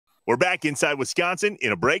We're back inside Wisconsin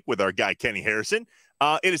in a break with our guy, Kenny Harrison.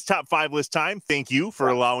 It is top 5 list time. Thank you for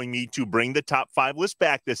allowing me to bring the top 5 list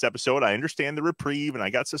back this episode. I understand the reprieve and I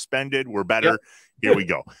got suspended. We're better. Yep. Here we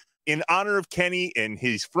go. In honor of Kenny, and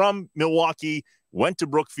he's from Milwaukee, went to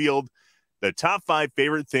Brookfield, the top 5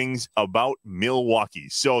 favorite things about Milwaukee.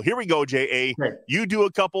 So here we go, J.A. Right. You do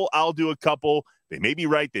a couple, I'll do a couple. They may be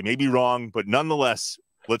right, they may be wrong, but nonetheless,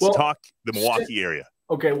 let's talk the Milwaukee area.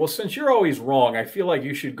 Okay, well, since you're always wrong, I feel like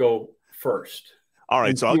you should go first. All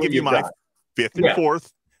right, so I'll give you my 5th and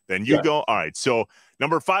 4th. Then you go. All right, so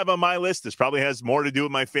number 5 on my list, this probably has more to do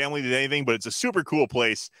with my family than anything, but it's a super cool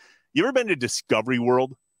place. You ever been to Discovery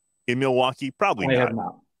World in Milwaukee? Probably not. I have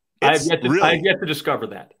not. I have yet to discover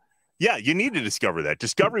that. Yeah, you need to discover that.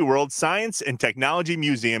 Discovery World, Science and Technology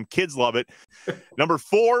Museum. Kids love it. Number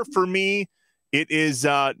 4 for me, it is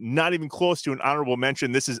not even close to an honorable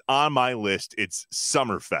mention. This is on my list. It's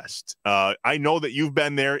Summerfest. I know that you've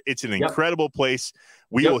been there. It's an incredible place.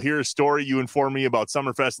 We will hear a story you inform me about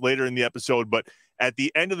Summerfest later in the episode. But at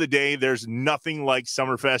the end of the day, there's nothing like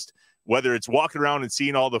Summerfest, whether it's walking around and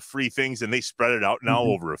seeing all the free things, and they spread it out now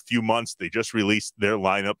over a few months. They just released their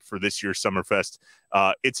lineup for this year's Summerfest.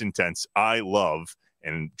 It's intense. I love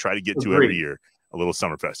and try to get to every year a little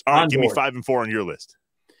Summerfest. All right, give me 5 and 4 on your list.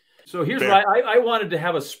 So here's what I wanted to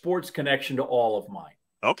have a sports connection to all of mine.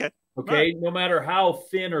 Okay. Okay. No matter how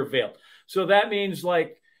thin or veiled. So that means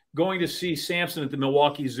like going to see Samson at the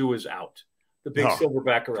Milwaukee Zoo is out. The big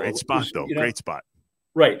silverback gorilla. Great spot, though. Great spot.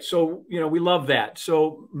 Right. So, we love that.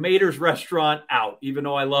 So Mater's Restaurant out, even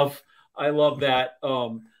though I love that.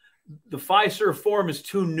 The Fiserv Forum is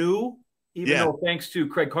too new, even though thanks to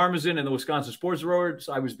Craig Karmazin and the Wisconsin Sports Awards,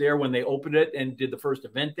 I was there when they opened it and did the first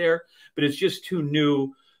event there, but it's just too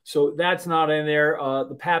new. So that's not in there.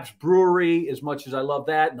 The Pabst Brewery, as much as I love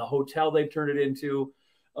that, and the hotel they've turned it into,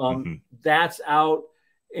 that's out.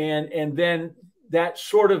 And then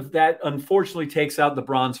that unfortunately takes out the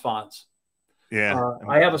Bronze Fonz. Yeah.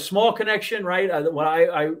 I have a small connection, right? When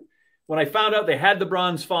I found out they had the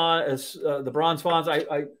Bronze Fonz,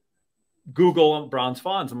 I Google Bronze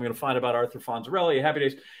Fonz. I'm going to find about Arthur Fonzarelli, Happy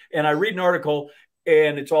Days. And I read an article,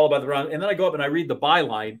 and it's all about the Bronze. And then I go up and I read the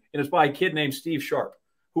byline, and it's by a kid named Steve Sharp,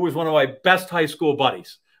 who was one of my best high school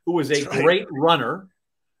buddies, who was a great runner,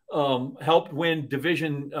 helped win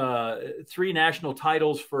Division III national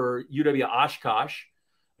titles for UW Oshkosh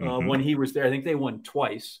when he was there. I think they won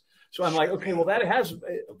twice. So I'm like, okay, well, that has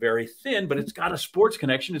a very thin, but it's got a sports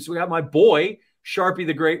connection. It's got my boy, Sharpie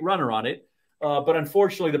the Great Runner on it. But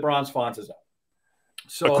unfortunately, the Bronze Fonz is out.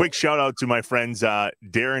 So a quick shout out to my friends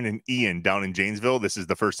Darren and Ian down in Janesville. This is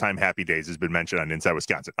the first time Happy Days has been mentioned on Inside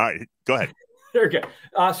Wisconsin. All right, go ahead. Okay.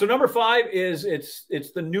 So number 5 is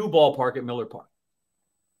it's the new ballpark at Miller Park.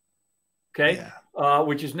 Okay. Yeah.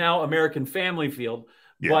 Which is now American Family Field.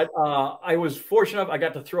 Yeah. But I was fortunate enough, I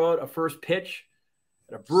got to throw out a first pitch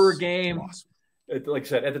at a Brewer game. Awesome. Like I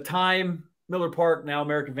said, at the time, Miller Park, now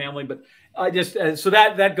American Family. But I just so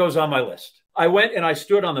that goes on my list. I went and I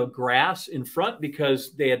stood on the grass in front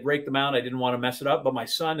because they had raked the mound. I didn't want to mess it up. But my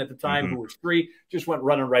son at the time, who was 3, just went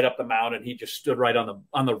running right up the mound, and he just stood right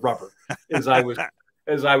on the rubber as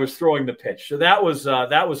I was throwing the pitch. So that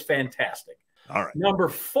was fantastic. All right. Number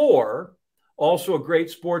 4, also a great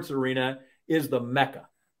sports arena, is the Mecca.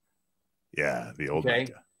 Yeah, the old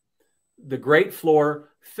Mecca. The great floor.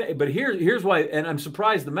 But here's why, and I'm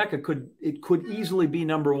surprised the Mecca could easily be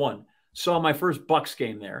number 1. Saw my first Bucks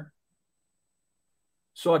game there.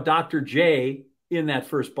 Saw Dr. J in that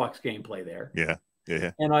first Bucks game play there. Yeah.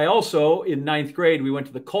 And I also, in 9th grade, we went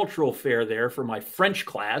to the cultural fair there for my French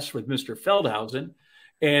class with Mr. Feldhausen.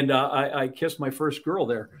 And I kissed my first girl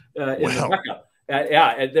there in the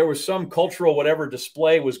Mecca. There was some cultural whatever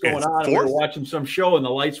display was going on. And we were watching some show, and the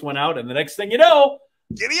lights went out. And the next thing you know,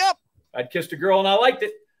 giddy up. I'd kissed a girl, and I liked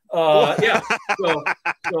it. So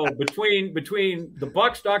between the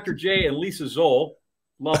Bucks, Dr. J, and Lisa Zoll,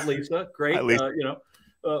 love Lisa, great.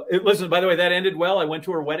 Listen, by the way, that ended well. I went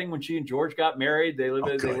to her wedding when she and George got married. They live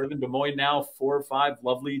in Des Moines now, 4 or 5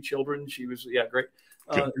 lovely children. She was great.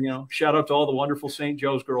 Shout out to all the wonderful St.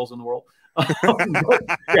 Joe's girls in the world. So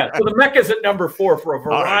the Mecca's at number 4 for a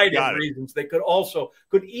variety of reasons. They could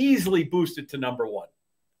easily boost it to number 1.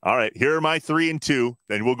 All right, here are my 3 and 2.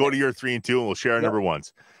 Then we'll go to your 3 and 2, and we'll share our number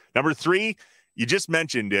 1s. Number 3, you just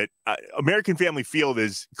mentioned it. American Family Field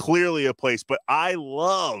is clearly a place, but I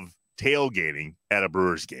love tailgating at a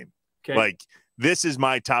Brewers game. Okay. Like, this is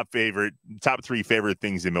my top 3 favorite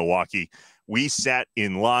things in Milwaukee. We sat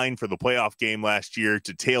in line for the playoff game last year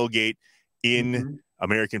to tailgate in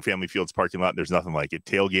American Family Field's parking lot. There's nothing like it.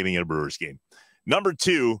 Tailgating at a Brewers game. Number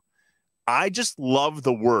 2, I just love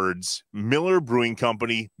the words Miller Brewing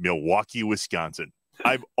Company, Milwaukee, Wisconsin.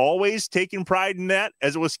 I've always taken pride in that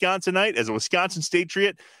as a Wisconsinite, as a Wisconsin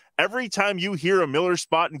Patriot. Every time you hear a Miller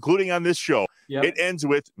spot, including on this show, it ends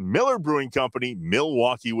with Miller Brewing Company,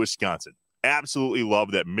 Milwaukee, Wisconsin. Absolutely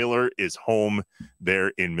love that Miller is home there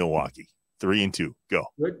in Milwaukee. 3-2, go.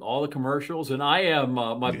 Good. All the commercials. And I am,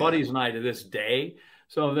 my buddies and I to this day,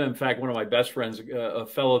 some of them, in fact, one of my best friends, a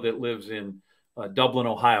fellow that lives in Dublin,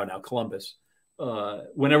 Ohio, now Columbus.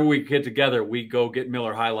 Whenever we get together, we go get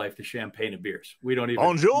Miller High Life, the champagne and beers. We don't even.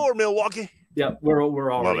 Bonjour, Milwaukee. Yeah,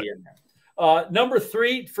 we're already in there. Number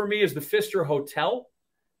 3 for me is the Pfister Hotel,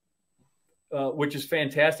 which is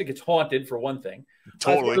fantastic. It's haunted for one thing.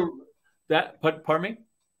 Totally. Pardon me?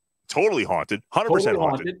 Totally haunted. 100%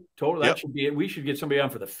 haunted. Totally. That should be it. We should get somebody on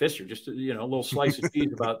for the Pfister, just to, a little slice of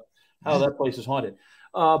cheese about how that place is haunted.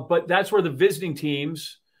 But that's where the visiting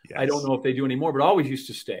teams. Yes. I don't know if they do anymore, but always used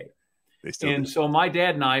to stay. And so my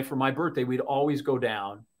dad and I, for my birthday, we'd always go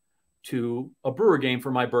down to a Brewer game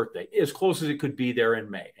for my birthday, as close as it could be there in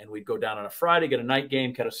May. And we'd go down on a Friday, get a night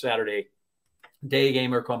game, get a Saturday day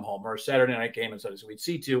game, or come home, or a Saturday night game. And so we'd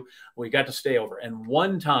see two. We got to stay over. And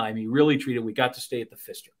one time he really treated, we got to stay at the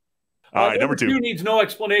Pfister. All right, number 2 needs no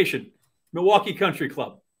explanation. Milwaukee Country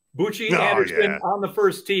Club. Bucci, Anderson on the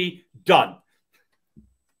first tee, done.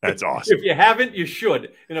 That's awesome. If you haven't, you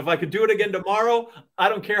should. And if I could do it again tomorrow, I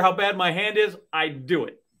don't care how bad my hand is, I'd do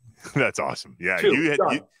it. That's awesome. Yeah,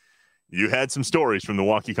 you had some stories from the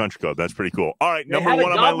Milwaukee Country Club. That's pretty cool. All right, number 1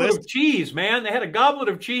 on my list. Of cheese, man. They had a goblet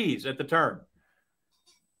of cheese at the turn.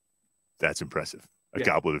 That's impressive. A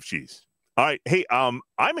goblet of cheese. All right. Hey, I'm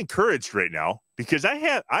encouraged right now because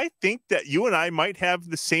I think that you and I might have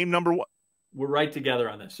the same number 1. We're right together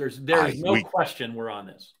on this. There's no question we're on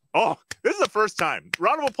this. Oh, this is the first time.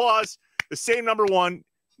 Round of applause. The same number 1.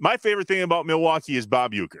 My favorite thing about Milwaukee is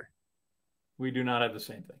Bob Uecker. We do not have the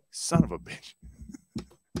same thing. Son of a bitch.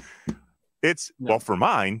 Well, for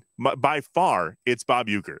mine, by far, it's Bob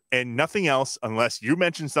Uecker and nothing else unless you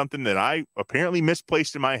mentioned something that I apparently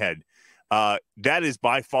misplaced in my head. That is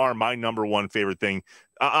by far my number 1 favorite thing.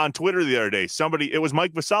 On Twitter the other day, it was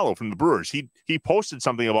Mike Vasallo from the Brewers. He posted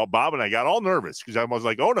something about Bob, and I got all nervous because I was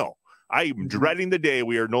like, oh, no. I'm dreading the day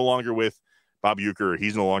we are no longer with Bob Uecker.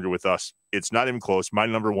 He's no longer with us. It's not even close. My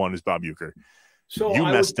number 1 is Bob Uecker. So you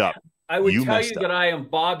messed up. I would tell you that I am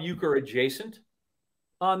Bob Uecker adjacent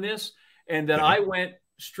on this, and that I went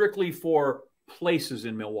strictly for places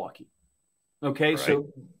in Milwaukee. Okay, so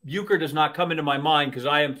Uecker does not come into my mind because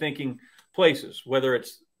I am thinking places, whether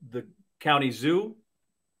it's the county zoo,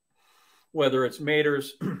 whether it's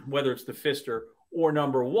Mater's, whether it's the Pfister, or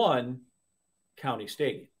number 1, County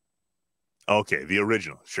Stadium. Okay, the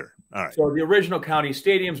original, sure. All right. So the original County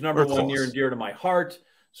Stadium's number 1, near and dear to my heart.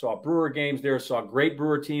 Saw Brewer games there, saw great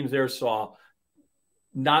Brewer teams there, saw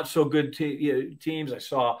not so good teams. I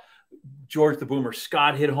saw George the Boomer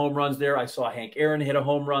Scott hit home runs there. I saw Hank Aaron hit a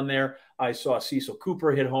home run there. I saw Cecil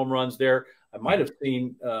Cooper hit home runs there. I might have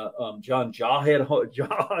seen John Jaha hit a home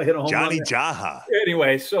Johnny run. Jaha.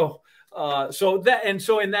 Anyway, so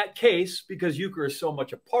in that case, because Uecker is so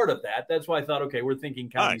much a part of that, that's why I thought, okay, we're thinking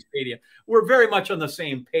County Stadium. We're very much on the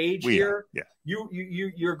same page here. Yeah.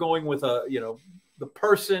 You're going with the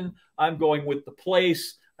person. I'm going with the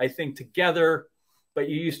place. I think together. But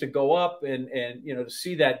you used to go up and to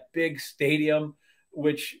see that big stadium,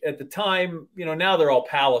 which at the time, now they're all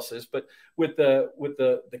palaces, but with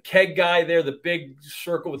the keg guy there, the big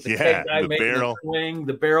circle with the keg guy making the swing,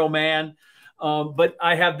 the barrel man. But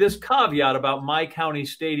I have this caveat about my county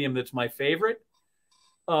stadium that's my favorite.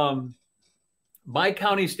 My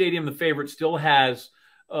county stadium, the favorite, still has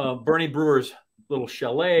Bernie Brewer's little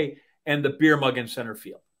chalet and the beer mug in center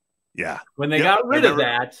field. Yeah. When they got rid of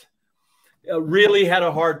that, really had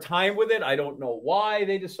a hard time with it. I don't know why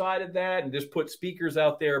they decided that and just put speakers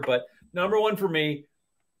out there. But number 1 for me,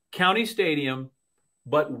 County Stadium,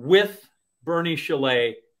 but with Bernie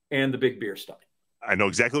Chalet and the big beer stein. I know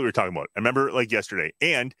exactly what you're talking about. I remember like yesterday.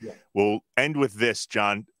 And we'll end with this,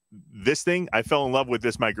 John. This thing, I fell in love with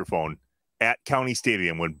this microphone at County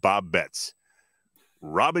Stadium when Bob Betts.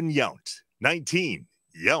 Robin Yount, 19,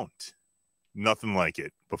 Yount. Nothing like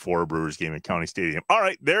it before a Brewers game at County Stadium. All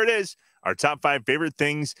right, there it is. Our top 5 favorite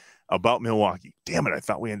things about Milwaukee. Damn it, I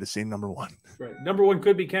thought we had the same number 1. Right. Number 1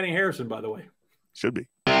 could be Kenny Harrison, by the way. Should be.